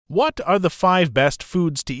What are the 5 best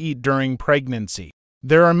foods to eat during pregnancy?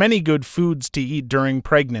 There are many good foods to eat during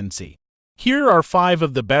pregnancy. Here are 5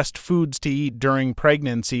 of the best foods to eat during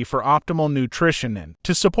pregnancy for optimal nutrition and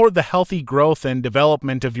to support the healthy growth and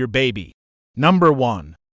development of your baby. Number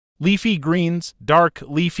 1. Leafy greens. Dark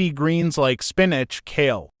leafy greens like spinach,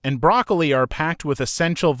 kale, and broccoli are packed with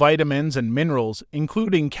essential vitamins and minerals,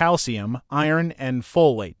 including calcium, iron, and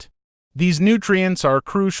folate. These nutrients are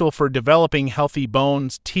crucial for developing healthy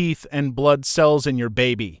bones, teeth, and blood cells in your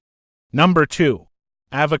baby. Number 2.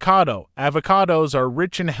 Avocado. Avocados are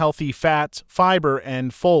rich in healthy fats, fiber,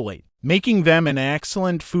 and folate, making them an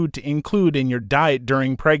excellent food to include in your diet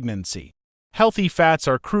during pregnancy. Healthy fats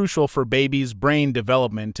are crucial for baby's brain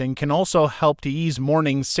development and can also help to ease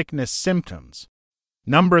morning sickness symptoms.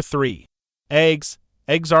 Number 3. Eggs.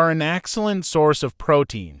 Eggs are an excellent source of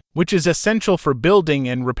protein, which is essential for building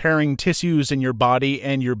and repairing tissues in your body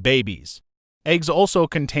and your baby's. Eggs also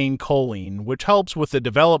contain choline, which helps with the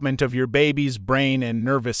development of your baby's brain and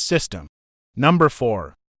nervous system. Number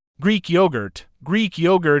 4. Greek yogurt. Greek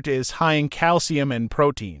yogurt is high in calcium and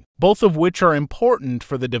protein, both of which are important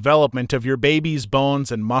for the development of your baby's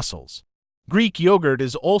bones and muscles. Greek yogurt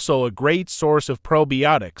is also a great source of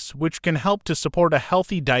probiotics, which can help to support a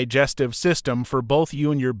healthy digestive system for both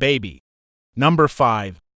you and your baby. Number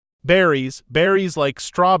 5. Berries. Berries like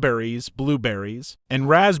strawberries, blueberries, and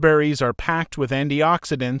raspberries are packed with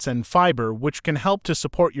antioxidants and fiber, which can help to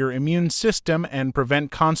support your immune system and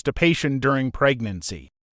prevent constipation during pregnancy.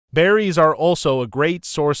 Berries are also a great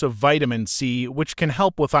source of vitamin C, which can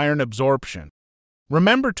help with iron absorption.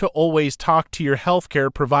 Remember to always talk to your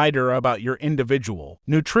healthcare provider about your individual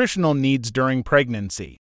nutritional needs during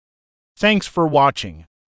pregnancy. Thanks for watching.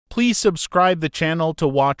 Please subscribe the channel to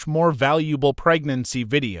watch more valuable pregnancy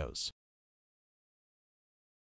videos.